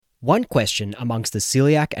One question amongst the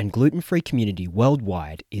celiac and gluten-free community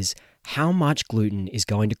worldwide is how much gluten is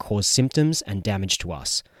going to cause symptoms and damage to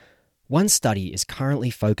us. One study is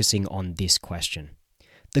currently focusing on this question.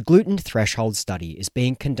 The gluten threshold study is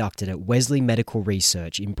being conducted at Wesley Medical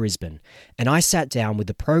Research in Brisbane, and I sat down with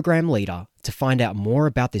the program leader to find out more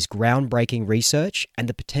about this groundbreaking research and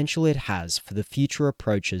the potential it has for the future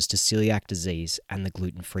approaches to celiac disease and the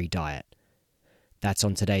gluten-free diet. That's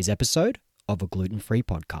on today's episode of A Gluten-Free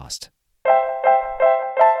Podcast.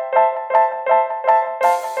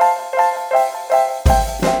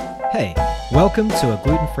 Hey, welcome to A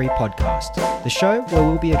Gluten-Free Podcast, the show where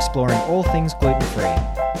we'll be exploring all things gluten-free.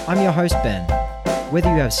 I'm your host, Ben. Whether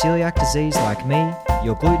you have celiac disease like me,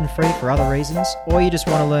 you're gluten-free for other reasons, or you just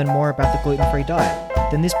want to learn more about the gluten-free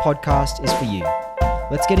diet, then this podcast is for you.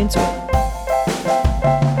 Let's get into it.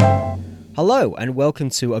 Hello and welcome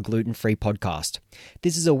to A Gluten-Free Podcast.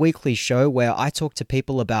 This is a weekly show where I talk to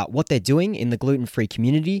people about what they're doing in the gluten-free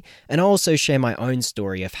community, and I also share my own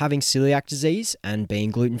story of having celiac disease and being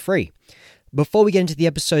gluten-free. Before we get into the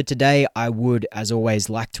episode today, I would, as always,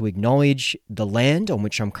 like to acknowledge the land on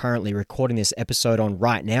which I'm currently recording this episode on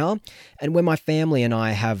right now, and where my family and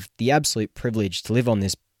I have the absolute privilege to live on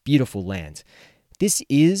this beautiful land. This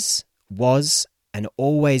was, and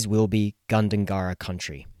always will be Gundungurra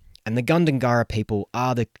country. And the Gundungurra people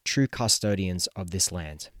are the true custodians of this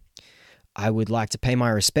land. I would like to pay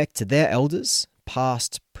my respect to their elders,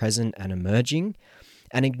 past, present, and emerging,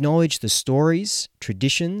 and acknowledge the stories,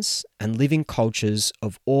 traditions, and living cultures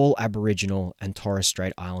of all Aboriginal and Torres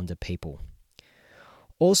Strait Islander people.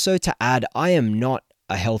 Also to add, I am not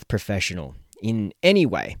a health professional in any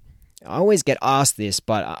way. I always get asked this,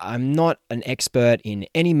 but I'm not an expert in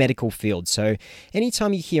any medical field. So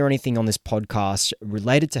anytime you hear anything on this podcast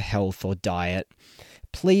related to health or diet,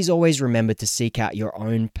 please always remember to seek out your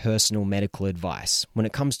own personal medical advice when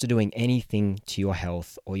it comes to doing anything to your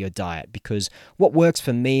health or your diet, because what works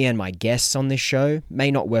for me and my guests on this show may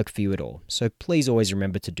not work for you at all. So please always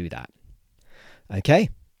remember to do that. Okay,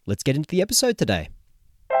 let's get into the episode today.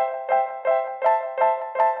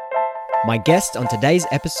 My guest on today's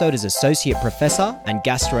episode is Associate Professor and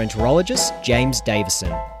Gastroenterologist James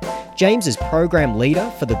Daveson. James is Program Leader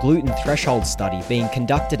for the Gluten Threshold Study being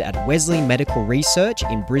conducted at Wesley Medical Research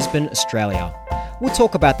in Brisbane, Australia. We'll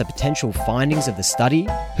talk about the potential findings of the study,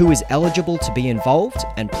 who is eligible to be involved,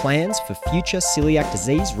 and plans for future celiac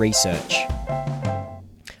disease research.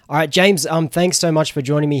 All right, James, thanks so much for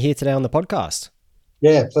joining me here today on the podcast.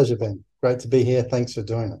 Yeah, pleasure, Ben. Great to be here. Thanks for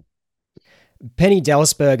doing it. Penny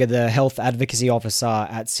Dellisberger, the Health Advocacy Officer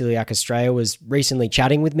at Celiac Australia, was recently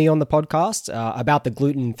chatting with me on the podcast about the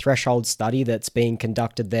gluten threshold study that's being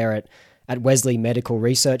conducted there at Wesley Medical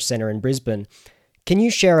Research Centre in Brisbane. Can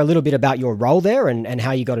you share a little bit about your role there and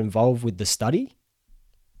how you got involved with the study?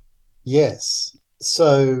 Yes.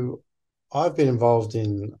 So I've been involved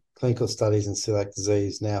in clinical studies in celiac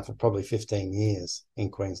disease now for probably 15 years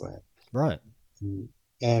in Queensland. Right.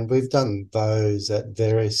 And we've done those at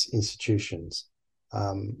various institutions,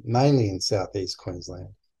 mainly in southeast Queensland.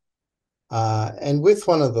 And with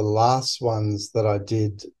one of the last ones that I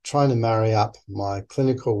did, trying to marry up my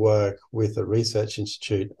clinical work with a research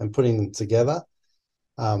institute and putting them together,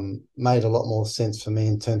 made a lot more sense for me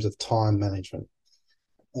in terms of time management.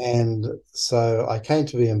 And so I came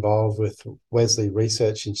to be involved with Wesley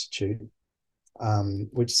Research Institute,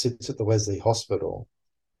 which sits at the Wesley Hospital.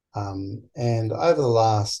 And over the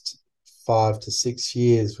last 5 to 6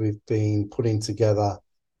 years, we've been putting together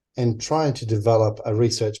and trying to develop a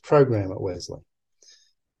research program at Wesley.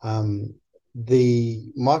 The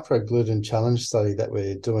microgluten challenge study that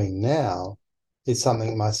we're doing now is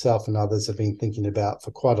something myself and others have been thinking about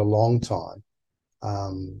for quite a long time,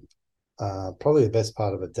 probably the best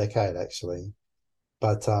part of a decade, actually.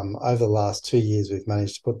 But over the last 2 years, we've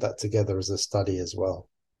managed to put that together as a study as well,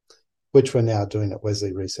 which we're now doing at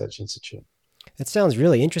Wesley Research Institute. It sounds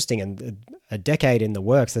really interesting, and a decade in the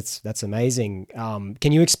works. That's amazing.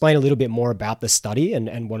 Can you explain a little bit more about the study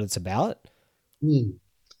and what it's about?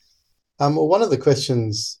 Well, one of the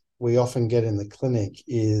questions we often get in the clinic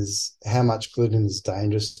is how much gluten is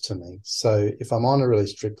dangerous to me. So if I'm on a really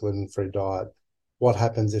strict gluten-free diet, what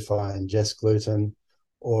happens if I ingest gluten,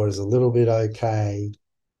 or is a little bit okay?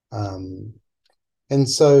 And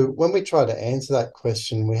so when we try to answer that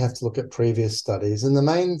question, we have to look at previous studies. And the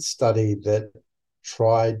main study that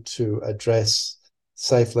tried to address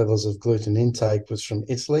safe levels of gluten intake was from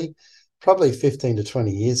Italy, probably 15 to 20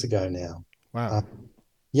 years ago now. Wow.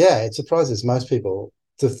 Yeah, it surprises most people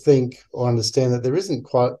to think or understand that there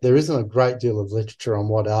isn't a great deal of literature on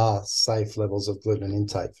what are safe levels of gluten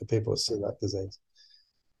intake for people with celiac disease.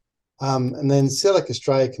 And then Celiac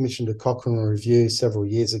Australia commissioned a Cochrane review several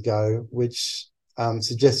years ago, which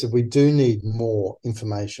suggested we do need more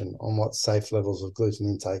information on what safe levels of gluten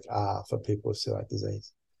intake are for people with celiac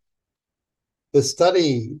disease. The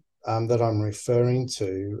study that I'm referring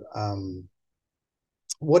to,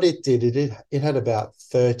 what it did, it had about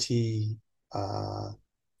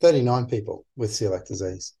 39 people with celiac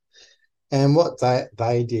disease. And what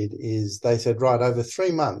they did is they said, right, over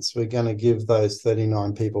 3 months, we're going to give those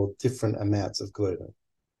 39 people different amounts of gluten.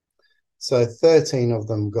 So 13 of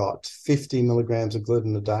them got 50 milligrams of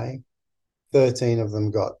gluten a day, 13 of them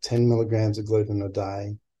got 10 milligrams of gluten a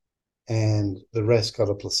day, and the rest got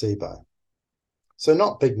a placebo. So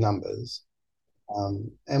not big numbers.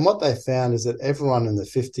 And what they found is that everyone in the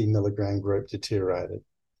 50 milligram group deteriorated.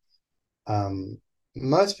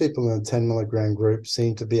 Most people in the 10 milligram group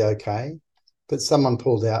seemed to be okay, but someone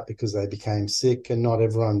pulled out because they became sick, and not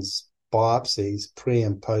everyone's biopsies pre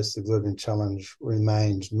and post the gluten challenge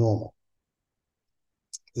remained normal.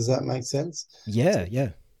 Does that make sense? Yeah,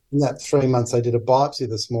 yeah. In that 3 months, they did a biopsy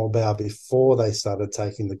of the small bowel before they started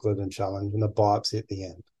taking the gluten challenge and a biopsy at the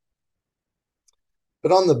end.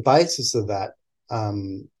 But on the basis of that,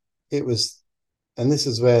 it was, and this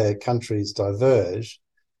is where countries diverge,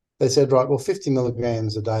 they said, right, well, 50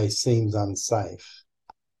 milligrams a day seems unsafe,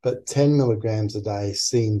 but 10 milligrams a day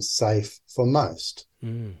seems safe for most.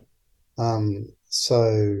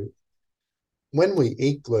 So when we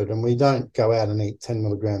eat gluten, we don't go out and eat 10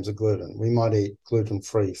 milligrams of gluten. We might eat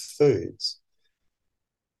gluten-free foods.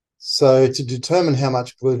 So to determine how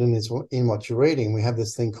much gluten is in what you're eating, we have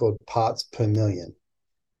this thing called parts per million.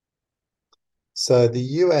 So the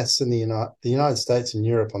US and the United States and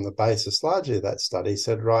Europe, on the basis largely of that study,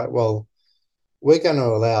 said, right, well, we're going to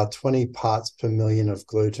allow 20 parts per million of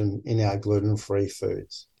gluten in our gluten-free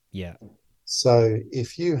foods. Yeah. So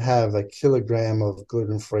if you have a kilogram of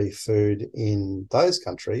gluten-free food in those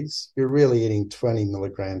countries, you're really eating 20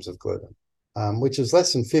 milligrams of gluten, which is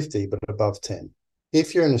less than 50, but above 10.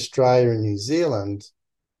 If you're in Australia and New Zealand,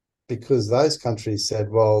 because those countries said,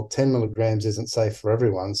 well, 10 milligrams isn't safe for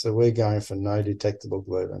everyone, so we're going for no detectable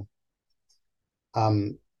gluten.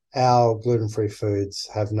 Our gluten-free foods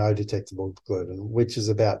have no detectable gluten, which is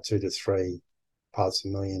about 2 to 3 parts per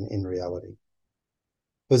million in reality.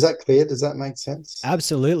 Was that clear? Does that make sense?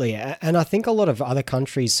 Absolutely. And I think a lot of other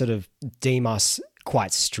countries sort of deem us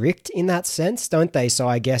quite strict in that sense, don't they? So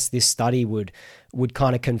I guess this study would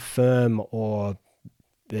kind of confirm or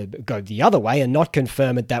go the other way and not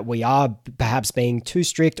confirm it, that we are perhaps being too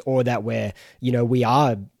strict, or that we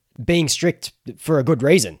are being strict for a good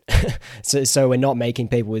reason. so we're not making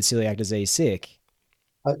people with celiac disease sick.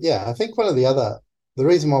 Yeah, I think the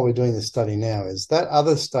reason why we're doing this study now is that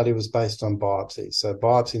other study was based on biopsy. So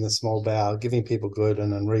biopsying the small bowel, giving people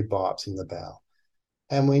gluten, and re-biopsying the bowel.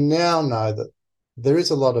 And we now know that there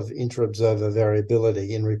is a lot of inter-observer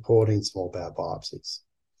variability in reporting small bowel biopsies.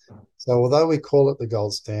 So although we call it the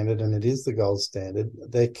gold standard, and it is the gold standard,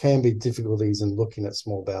 there can be difficulties in looking at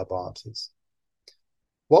small bowel biopsies.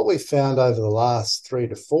 What we found over the last 3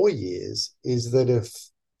 to 4 years is that if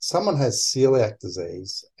someone has celiac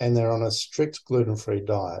disease and they're on a strict gluten-free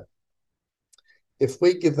diet, if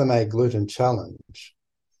we give them a gluten challenge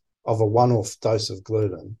of a one-off dose of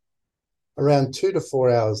gluten, around 2 to 4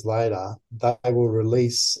 hours later, they will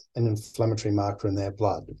release an inflammatory marker in their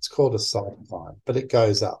blood. It's called a cytokine, but it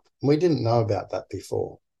goes up. We didn't know about that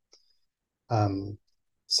before.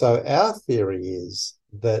 So our theory is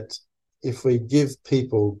that if we give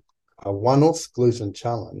people a one-off gluten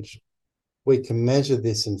challenge, we can measure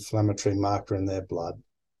this inflammatory marker in their blood,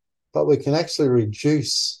 but we can actually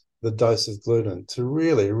reduce the dose of gluten to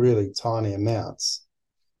really, really tiny amounts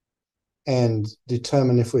and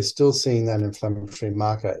determine if we're still seeing that inflammatory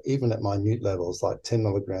marker, even at minute levels like 10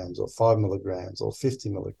 milligrams or 5 milligrams or 50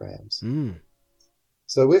 milligrams.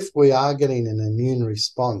 So if we are getting an immune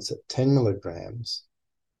response at 10 milligrams,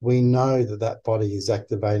 we know that that body is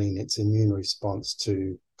activating its immune response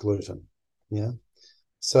to gluten. Yeah.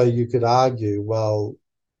 So you could argue, well,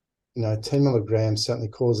 10 milligrams certainly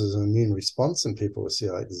causes an immune response in people with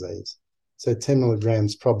celiac disease. So 10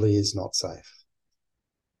 milligrams probably is not safe.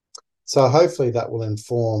 So hopefully that will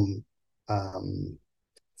inform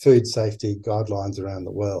food safety guidelines around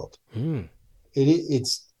the world.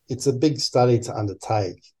 It's a big study to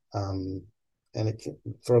undertake, and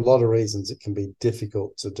for a lot of reasons it can be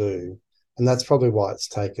difficult to do, and that's probably why it's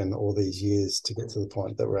taken all these years to get to the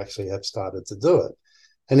point that we actually have started to do it.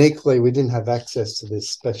 And equally, we didn't have access to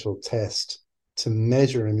this special test to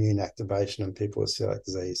measure immune activation in people with celiac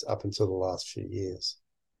disease up until the last few years,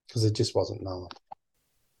 because it just wasn't known.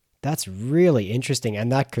 That's really interesting,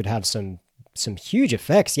 and that could have some some huge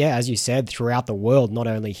effects, yeah, as you said, throughout the world, not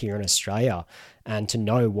only here in Australia, and to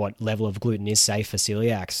know what level of gluten is safe for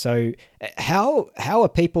celiac. So, how are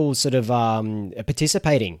people sort of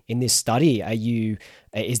participating in this study?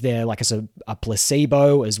 Is there like a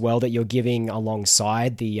placebo as well that you're giving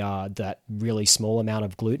alongside the that really small amount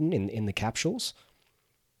of gluten in the capsules?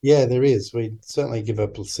 Yeah, there is. We certainly give a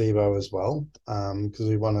placebo as well, because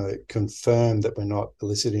we want to confirm that we're not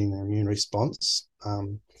eliciting an immune response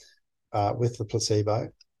with the placebo.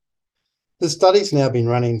 The study's now been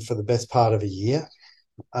running for the best part of a year.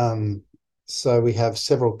 Um, so we have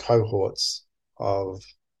several cohorts of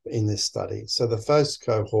in this study. So the first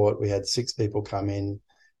cohort, we had 6 people come in,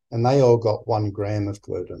 and they all got 1 gram of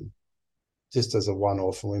gluten, just as a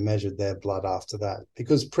one-off, and we measured their blood after that.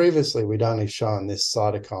 Because previously we'd only shown this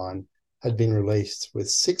cytokine had been released with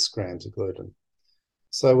 6 grams of gluten.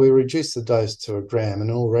 So we reduced the dose to 1 gram, and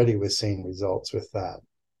already we're seeing results with that.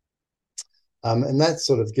 And that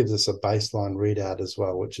sort of gives us a baseline readout as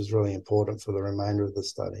well, which is really important for the remainder of the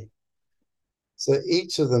study. So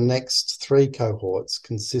each of the next 3 cohorts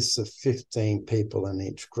consists of 15 people in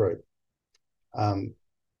each group. So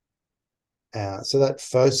that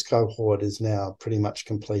first cohort is now pretty much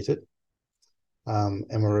completed, and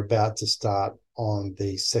we're about to start on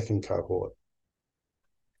the second cohort.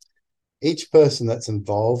 Each person that's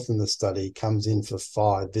involved in the study comes in for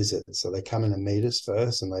 5 visits. So they come in and meet us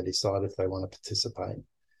first, and they decide if they want to participate.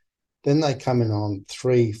 Then they come in on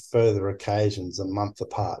 3 further occasions a month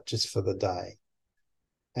apart, just for the day.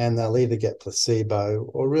 And they'll either get placebo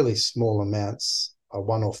or really small amounts, a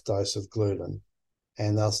one-off dose of gluten.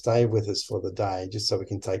 And they'll stay with us for the day, just so we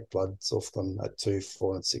can take bloods off them at 2,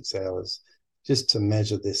 4, and 6 hours, just to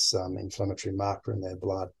measure this inflammatory marker in their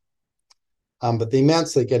blood. But the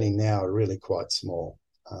amounts they're getting now are really quite small.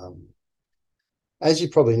 As you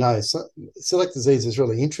probably know, celiac disease is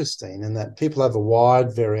really interesting in that people have a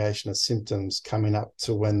wide variation of symptoms coming up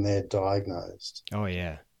to when they're diagnosed. Oh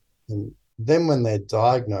yeah. And then when they're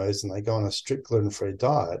diagnosed and they go on a strict gluten-free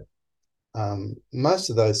diet,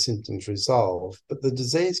 most of those symptoms resolve, but the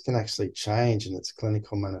disease can actually change in its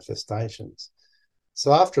clinical manifestations.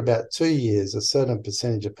 So after about 2 years, a certain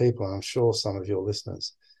percentage of people, and I'm sure some of your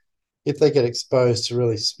listeners, if they get exposed to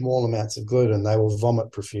really small amounts of gluten, they will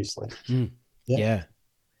vomit profusely. Mm. Yeah.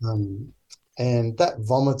 Yeah. And that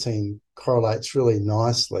vomiting correlates really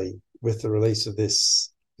nicely with the release of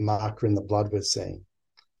this marker in the blood we're seeing.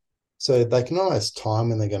 So they can almost time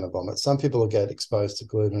when they're going to vomit. Some people will get exposed to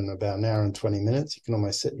gluten in about an hour and 20 minutes. You can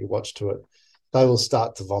almost set your watch to it. They will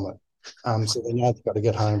start to vomit. So they know they've got to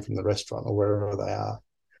get home from the restaurant or wherever they are.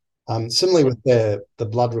 Similarly with the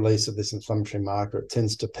blood release of this inflammatory marker, it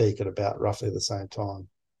tends to peak at about roughly the same time.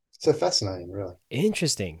 So fascinating, really.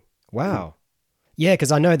 Interesting. Mm. Wow. Yeah,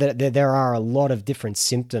 because I know that there are a lot of different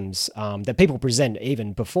symptoms that people present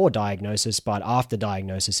even before diagnosis, but after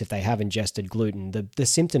diagnosis, if they have ingested gluten, the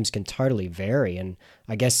symptoms can totally vary. And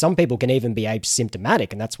I guess some people can even be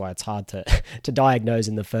asymptomatic, and that's why it's hard to, to diagnose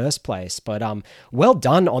in the first place. But well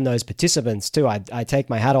done on those participants too. I take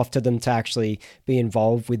my hat off to them to actually be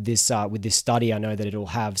involved with this study. I know that it'll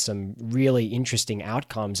have some really interesting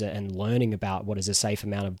outcomes and learning about what is a safe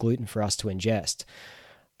amount of gluten for us to ingest.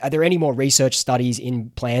 Are there any more research studies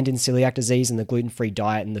planned in celiac disease and the gluten-free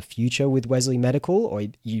diet in the future with Wesley Medical, or are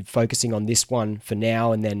you focusing on this one for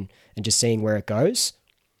now and just seeing where it goes?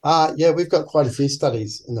 Yeah, we've got quite a few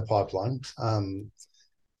studies in the pipeline.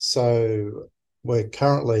 So we're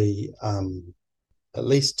currently at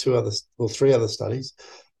least 3 other studies.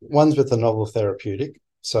 One's with a novel therapeutic.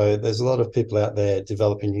 So there's a lot of people out there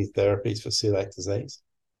developing new therapies for celiac disease,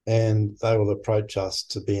 and they will approach us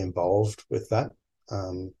to be involved with that.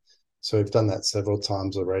 So we've done that several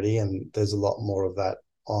times already, and there's a lot more of that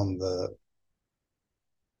on the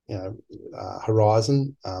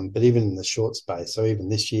horizon. But even in the short space, so even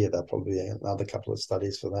this year, there'll probably be another couple of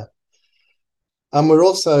studies for that. We're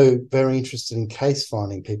also very interested in case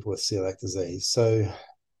finding people with celiac disease. So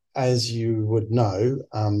as you would know,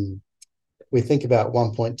 we think about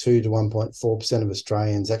 1.2 to 1.4% of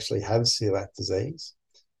Australians actually have celiac disease,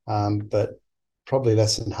 but probably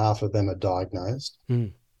less than half of them are diagnosed.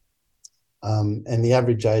 Mm. And the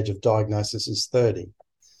average age of diagnosis is 30.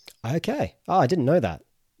 Okay. Oh, I didn't know that.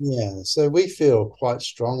 Yeah, so we feel quite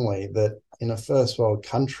strongly that in a first world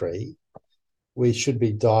country, we should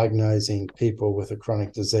be diagnosing people with a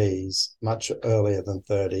chronic disease much earlier than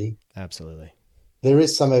 30. Absolutely. There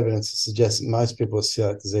is some evidence to suggest that most people with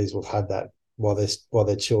celiac disease will have that while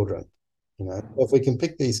they're children. If we can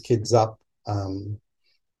pick these kids up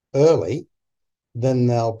early, then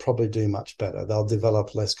they'll probably do much better. They'll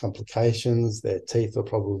develop less complications. Their teeth will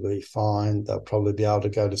probably be fine. They'll probably be able to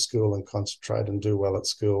go to school and concentrate and do well at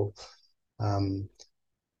school. Um,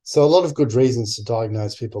 so a lot of good reasons to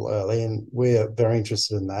diagnose people early, and we're very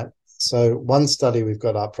interested in that. So one study we've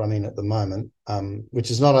got up running at the moment, which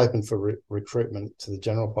is not open for recruitment to the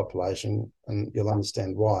general population, and you'll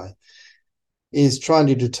understand why, is trying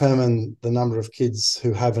to determine the number of kids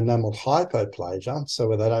who have enamel hypoplasia, so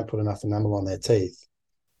where they don't put enough enamel on their teeth,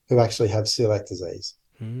 who actually have celiac disease.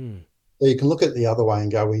 Mm. So you can look at the other way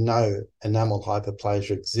and go, we know enamel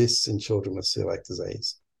hypoplasia exists in children with celiac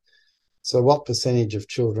disease. So what percentage of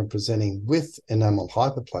children presenting with enamel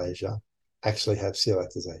hypoplasia actually have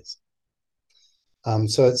celiac disease?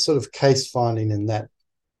 So it's sort of case finding in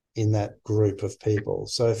that group of people.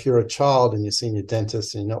 So if you're a child and you're seeing your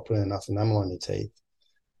dentist and you're not putting enough enamel on your teeth,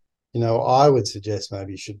 I would suggest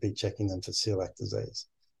maybe you should be checking them for celiac disease.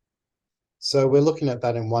 So we're looking at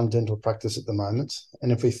that in one dental practice at the moment.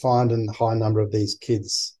 And if we find a high number of these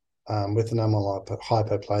kids with enamel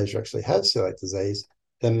hypoplasia actually have celiac disease,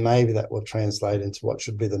 then maybe that will translate into what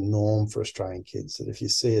should be the norm for Australian kids. That if you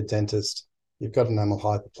see a dentist, you've got enamel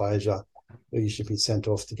hypoplasia, you should be sent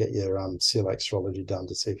off to get your celiac serology done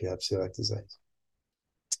to see if you have celiac disease.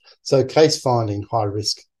 So case finding high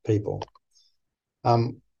risk people.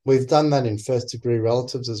 We've done that in first degree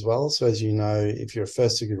relatives as well. So as you know, if you're a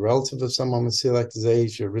first degree relative of someone with celiac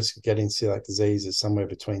disease, your risk of getting celiac disease is somewhere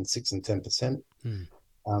between 6 and 10%.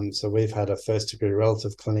 So we've had a first degree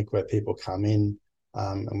relative clinic where people come in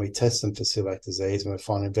and we test them for celiac disease, and we're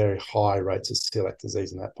finding very high rates of celiac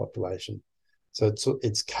disease in that population. So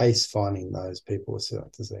it's case finding those people with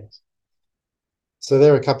celiac disease. So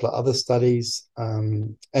there are a couple of other studies.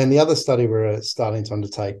 And the other study we're starting to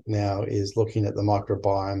undertake now is looking at the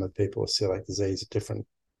microbiome of people with celiac disease at different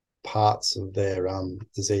parts of their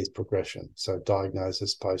disease progression. So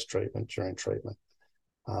diagnosis, post-treatment, during treatment.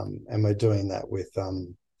 And we're doing that with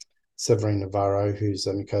Severine Navarro, who's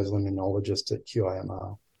a mucosal immunologist at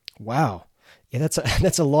QIMR. Wow. Yeah,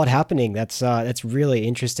 that's a lot happening. That's really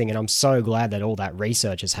interesting, and I'm so glad that all that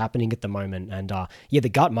research is happening at the moment. And the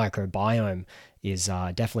gut microbiome is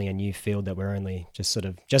definitely a new field that we're only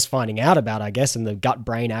just finding out about, I guess, and the gut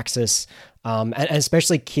brain axis, and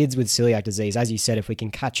especially kids with celiac disease. As you said, if we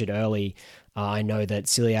can catch it early, I know that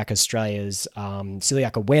Celiac Australia's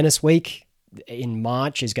Celiac Awareness Week in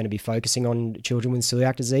March is going to be focusing on children with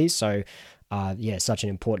celiac disease. So, such an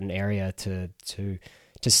important area to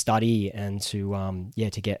study and to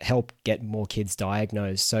get more kids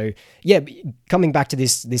diagnosed. So coming back to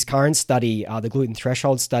this current study, the gluten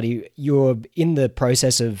threshold study, you're in the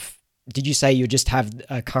process of. Did you say you just have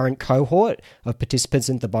a current cohort of participants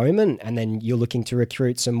at the moment, and then you're looking to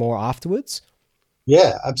recruit some more afterwards?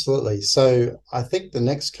 Yeah, absolutely. So I think the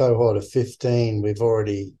next cohort of 15, we've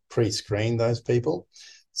already pre-screened those people.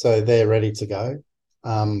 So they're ready to go.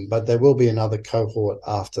 But there will be another cohort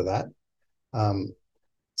after that.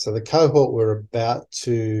 So the cohort we're about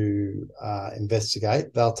to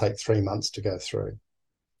investigate, they'll take 3 months to go through.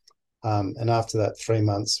 And after that 3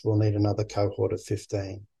 months, we'll need another cohort of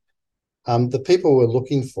 15. The people we're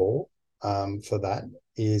looking for that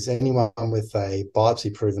is anyone with a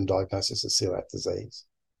biopsy-proven diagnosis of celiac disease,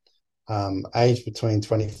 aged between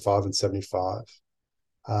 25 and 75,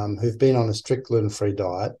 who've been on a strict gluten-free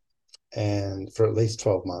diet and for at least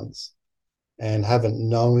 12 months, and haven't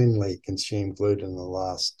knowingly consumed gluten in the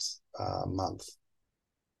last month.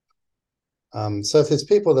 So if there's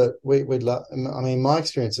people that we'd love, I mean, my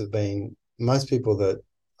experience has been most people that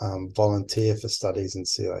volunteer for studies in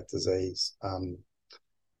celiac disease,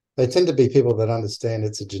 they tend to be people that understand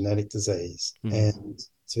it's a genetic disease. And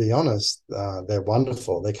to be honest, they're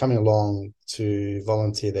wonderful. They're coming along to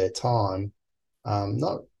volunteer their time,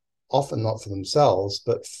 not for themselves,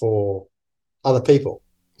 but for other people,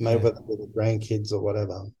 maybe with grandkids or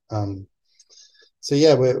whatever.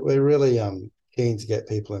 We're really keen to get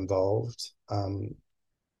people involved.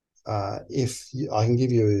 If I can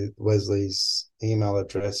give you Wesley's email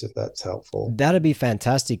address, if that's helpful. That'd be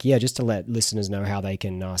fantastic. Yeah, just to let listeners know how they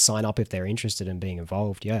can sign up if they're interested in being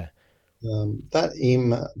involved. Yeah.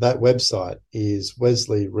 That website is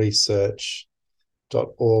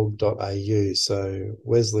wesleyresearch.org.au. So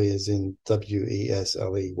Wesley is in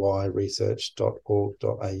WESLEY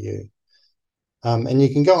research.org.au. And you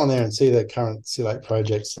can go on there and see the current celiac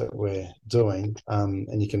projects that we're doing,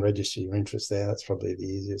 and you can register your interest there. That's probably the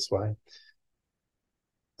easiest way.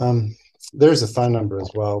 There is a phone number as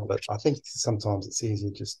well, but I think sometimes it's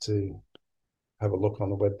easier just to have a look on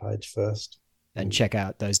the webpage first. And check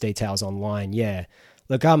out those details online. Yeah.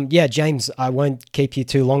 Look, yeah, James, I won't keep you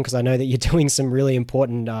too long because I know that you're doing some really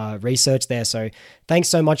important research there. So thanks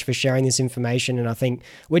so much for sharing this information. And I think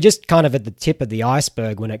we're just kind of at the tip of the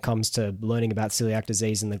iceberg when it comes to learning about celiac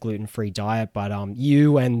disease and the gluten-free diet. But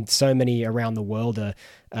you and so many around the world are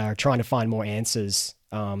trying to find more answers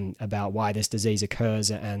about why this disease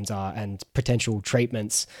occurs and potential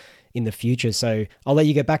treatments in the future. So I'll let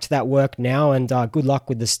you get back to that work now, and good luck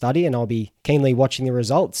with the study, and I'll be keenly watching the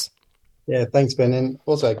results. Yeah, thanks, Ben. And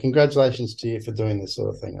also, congratulations to you for doing this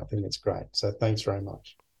sort of thing. I think it's great. So thanks very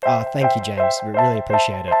much. Thank you, James. We really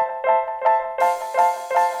appreciate it.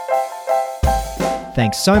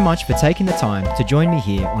 Thanks so much for taking the time to join me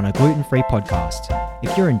here on a gluten-free podcast.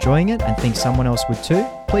 If you're enjoying it and think someone else would too,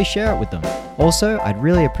 please share it with them. Also, I'd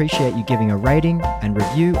really appreciate you giving a rating and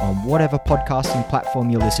review on whatever podcasting platform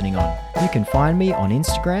you're listening on. You can find me on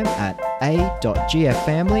Instagram at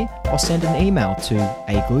a.gffamily or send an email to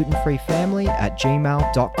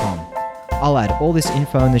aglutenfreefamily@gmail.com. I'll add all this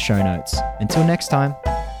info in the show notes. Until next time,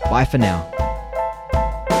 bye for now.